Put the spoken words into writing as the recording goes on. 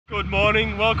Good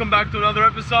morning, welcome back to another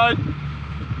episode.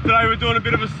 Today we're doing a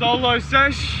bit of a solo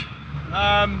sesh.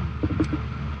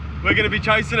 We're going to be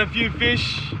chasing a few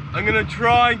fish. I'm going to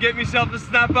try and get myself a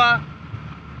snapper.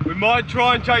 We might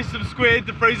try and chase some squid.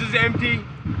 The freezer's empty.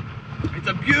 It's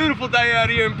a beautiful day out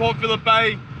here in Port Phillip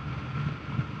Bay.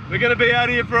 We're going to be out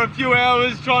here for a few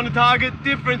hours trying to target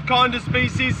different kind of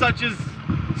species such as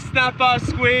snapper,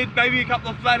 squid, maybe a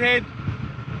couple of flathead.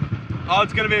 Oh,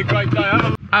 it's going to be a great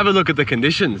day. Have a look at the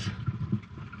conditions.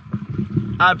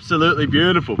 Absolutely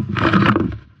beautiful.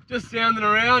 Just sounding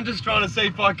around, just trying to see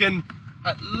if I can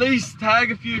at least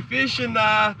tag a few fish and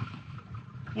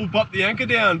we'll pop the anchor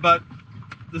down, but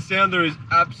the sounder is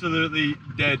absolutely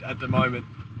dead at the moment.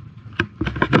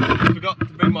 I forgot to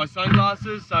bring my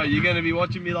sunglasses, so you're going to be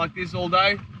watching me like this all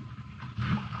day.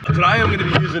 Today I'm going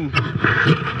to be using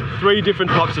 3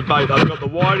 different types of bait. I've got the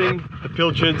whiting, the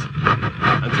pilchards,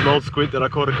 and some old squid that I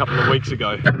caught a couple of weeks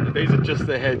ago. These are just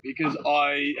the head, because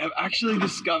I have actually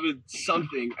discovered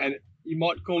something, and you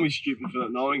might call me stupid for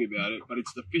not knowing about it, but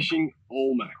it's the fishing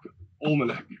almanac.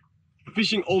 The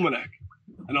fishing almanac.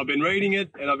 And I've been reading it,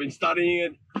 and I've been studying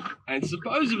it, and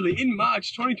supposedly in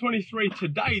March 2023,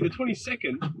 today, the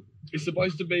 22nd, is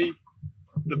supposed to be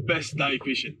the best day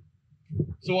fishing.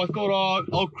 So I thought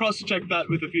I'll cross-check that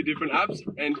with a few different apps,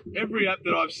 and every app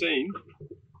that I've seen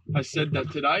has said that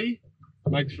today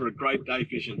makes for a great day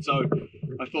fishing. So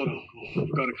I thought, oh,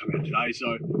 I've got to come out today.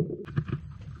 So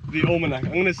the almanac,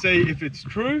 I'm going to see if it's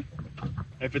true,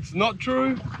 if it's not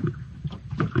true,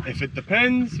 if it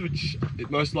depends, which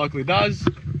it most likely does.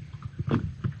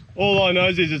 All I know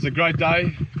is it's a great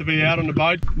day to be out on the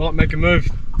boat. Might make a move.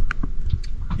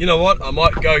 You know what? I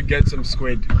might go get some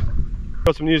squid.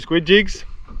 Got some new squid jigs.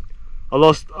 I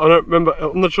don't remember,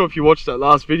 I'm not sure if you watched that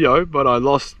last video, but I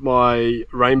lost my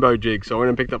rainbow jig, so I went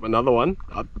and picked up another one.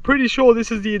 I'm pretty sure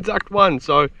this is the exact one,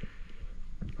 so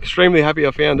extremely happy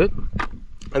I found it.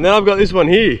 And then I've got this one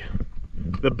here,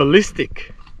 the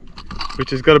ballistic, which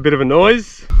has got a bit of a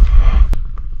noise.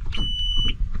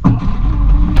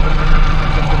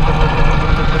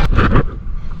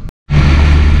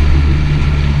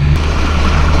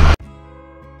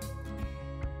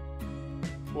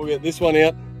 We'll get this one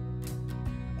out,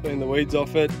 clean the weeds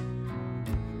off it.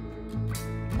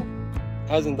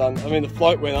 Hasn't done, I mean the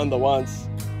float went under once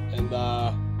and it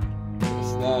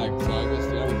was snagged, so I guess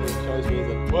the only thing it shows me is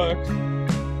that it works.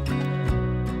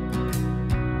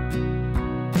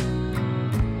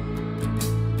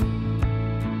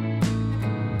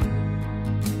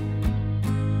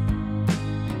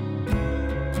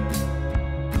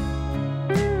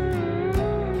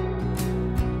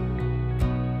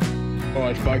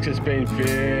 Alright folks, it's been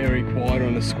very quiet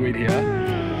on the squid here.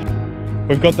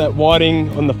 We've got that whiting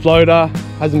on the floater,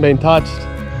 hasn't been touched.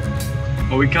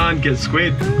 But we can't get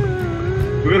squid.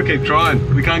 We've got to keep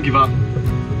trying, we can't give up.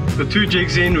 We've got 2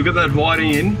 jigs in, we've got that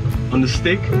whiting in on the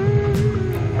stick.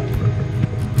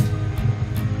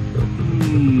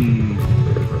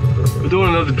 We're doing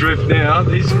another drift now.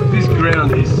 This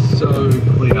ground is so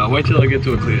clear. Wait till I get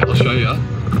to a clear, I'll show you.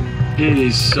 It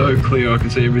is so clear, I can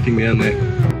see everything down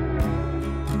there.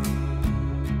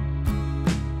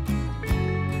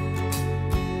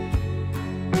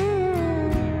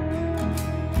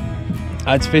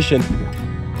 It's fishing,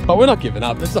 but we're not giving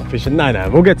up. It's not fishing. No,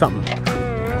 we'll get something.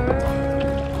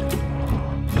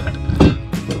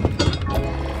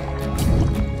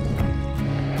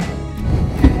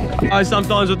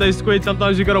 Sometimes with these squid,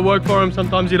 sometimes you got to work for them,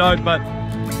 sometimes you don't. But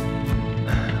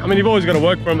I mean, you've always got to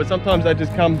work for them. But sometimes they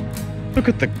just come. Look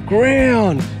at the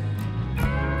ground.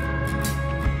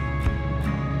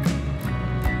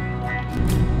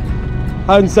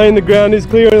 I haven't seen the ground this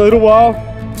clear in a little while.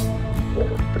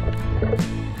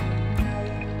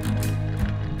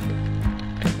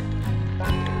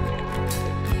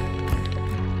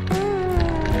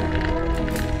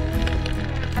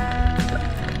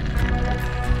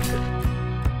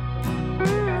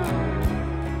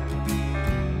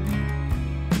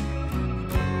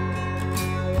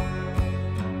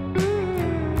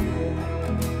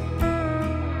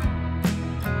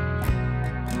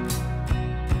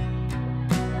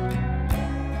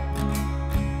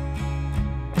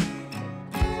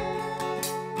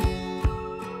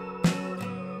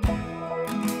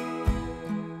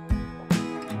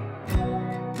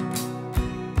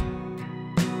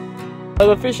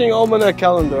 The fishing Almanac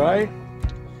Calendar, eh?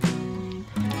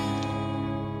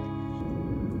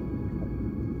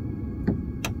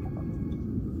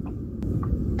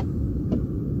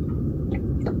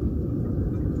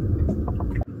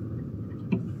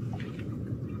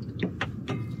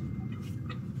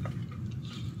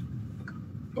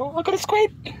 Oh, I got a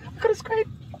squid! I got a squid!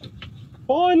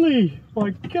 finally!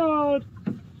 My God!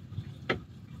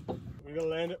 We're gonna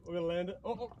land it, we're gonna land it.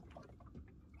 Oh,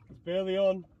 it's barely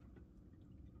on.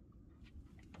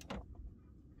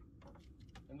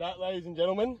 And that, ladies and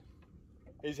gentlemen,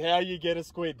 is how you get a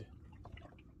squid.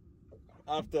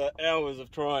 After hours of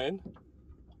trying.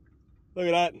 Look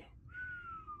at that.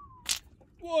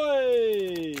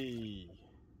 Way!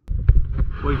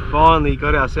 We finally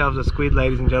got ourselves a squid,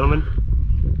 ladies and gentlemen.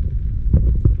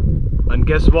 And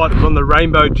guess what? It's on the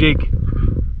rainbow jig.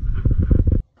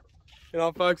 You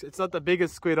know, folks, it's not the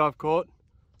biggest squid I've caught.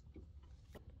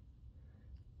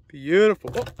 Beautiful.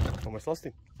 Oh, almost lost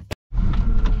him.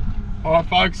 Alright,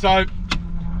 folks, so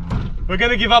we're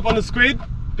going to give up on the squid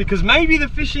because maybe the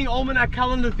fishing Almanac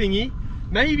Calendar thingy,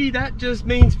 maybe that just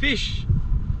means fish.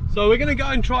 So we're going to go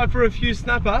and try for a few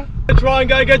snapper. Try and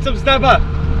go get some snapper.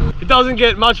 It doesn't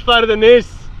get much flatter than this.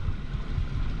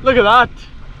 Look at that.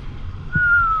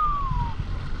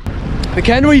 But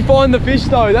can we find the fish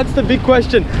though? That's the big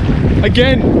question.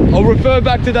 Again, I'll refer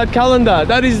back to that calendar.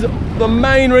 That is the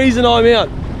main reason I'm out.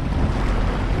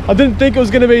 I didn't think it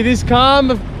was going to be this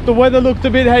calm. The weather looked a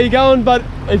bit, how you going? But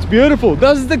it's beautiful.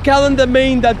 Does the calendar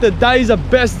mean that the days are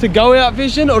best to go out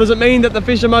fishing, or does it mean that the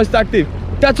fish are most active?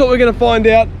 That's what we're going to find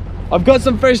out. I've got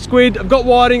some fresh squid, I've got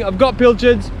whiting, I've got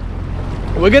pilchards.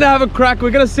 We're going to have a crack.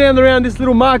 We're going to sound around this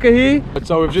little marker here.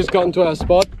 So we've just gotten to our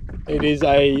spot. It is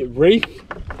a reef.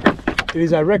 It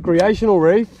is a recreational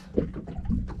reef.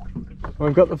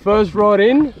 We've got the first rod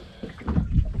in.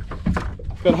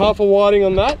 Got half a whiting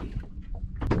on that.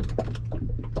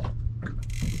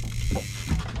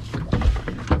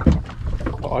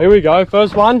 Oh, here we go,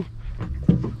 first one.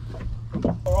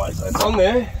 All right, so it's on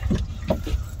there.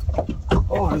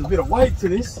 Oh, there's a bit of weight to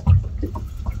this.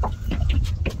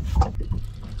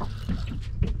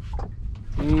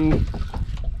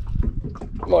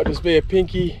 Might just be a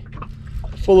pinky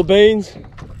full of beans.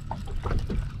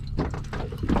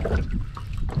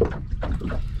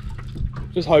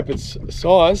 Just hope it's the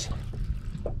size.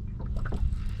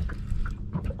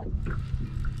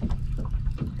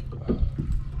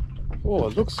 Oh,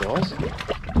 it looks size.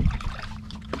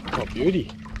 Oh,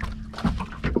 beauty.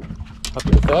 Happy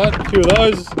with that. A few of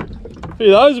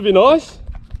those would be nice.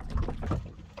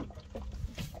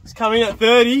 It's coming at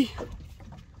 30,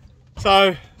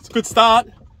 so it's a good start.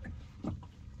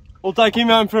 We'll take him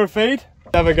home for a feed.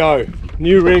 Have a go.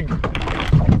 New rig,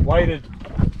 weighted,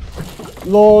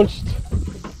 launched,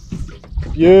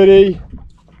 beauty.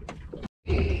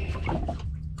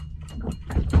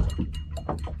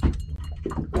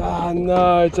 Ah,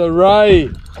 no, it's a ray.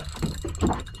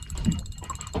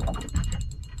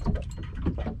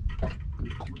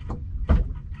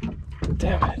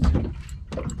 Damn it.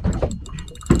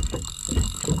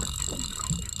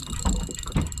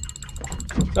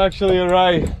 It's actually a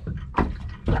ray.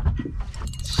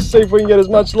 Let's see if we can get as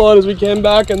much line as we can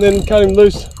back and then cut him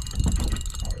loose.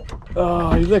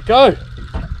 Oh, he let go.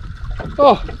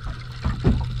 Oh.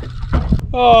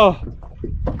 Oh.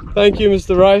 Thank you,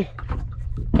 Mr. Ray.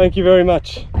 Thank you very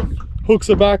much. Hooks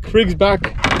are back, rig's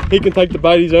back. He can take the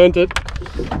bait, he's earned it.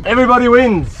 Everybody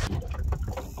wins.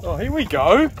 Oh, here we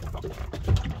go.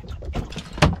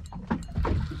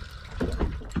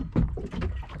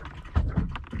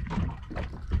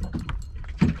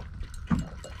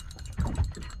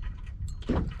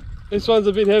 This one's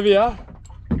a bit heavier.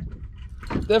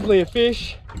 Definitely a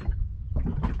fish.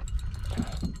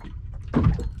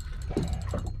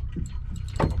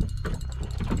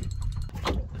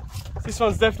 This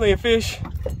one's definitely a fish.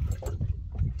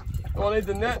 Do I need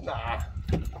the net? Nah. I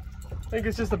think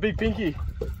it's just a big pinky.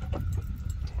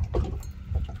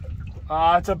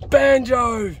 Ah, it's a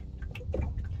banjo.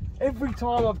 Every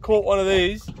time I've caught one of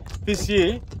these this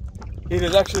year, it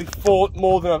has actually fought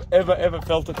more than I've ever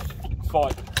felt it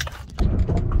fight.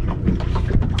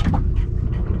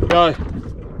 Go.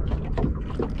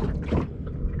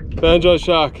 Banjo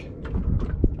shark.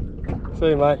 See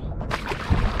you, mate.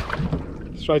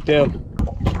 Straight down.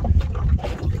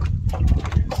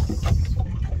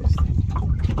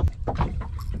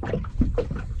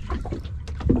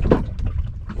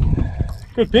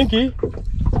 Good pinky.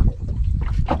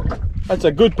 That's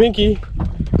a good pinky.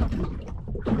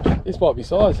 This might be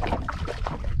size.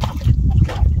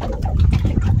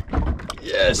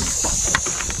 Yes.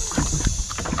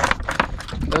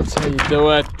 That's how you do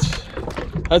it.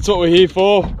 That's what we're here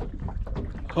for.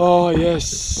 Oh,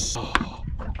 yes. Oh,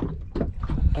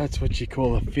 that's what you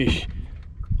call a fish.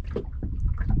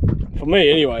 For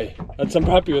me, anyway. I'm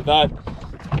happy with that.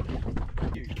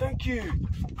 Thank you.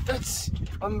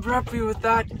 I'm happy with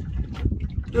that.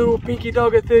 Little pinky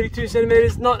dog at 32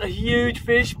 centimeters. Not a huge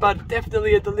fish, but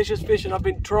definitely a delicious fish. And I've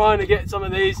been trying to get some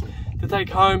of these to take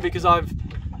home because I've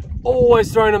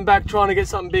always thrown them back trying to get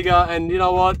something bigger, and you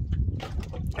know what?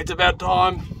 It's about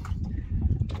time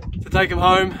to take them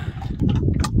home.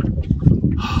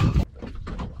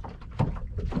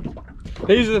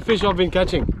 These are the fish I've been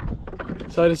catching.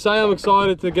 So to say I'm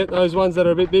excited to get those ones that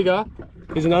are a bit bigger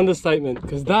is an understatement,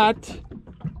 because that,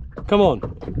 come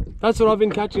on, that's what I've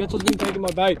been catching, that's what's been taking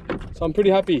my bait. So I'm pretty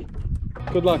happy.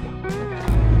 Good luck.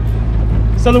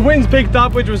 So the winds picked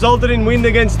up, which resulted in wind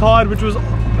against tide, which was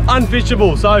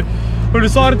unfishable. So we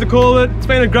decided to call it. It's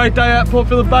been a great day at Port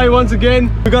Phillip Bay once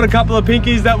again. We've got a couple of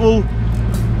pinkies that we'll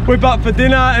whip up for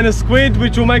dinner and a squid,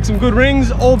 which will make some good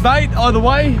rings or bait, either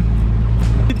way.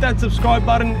 Hit that subscribe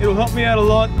button, it'll help me out a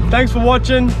lot. Thanks for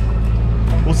watching.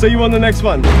 We'll see you on the next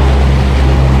one.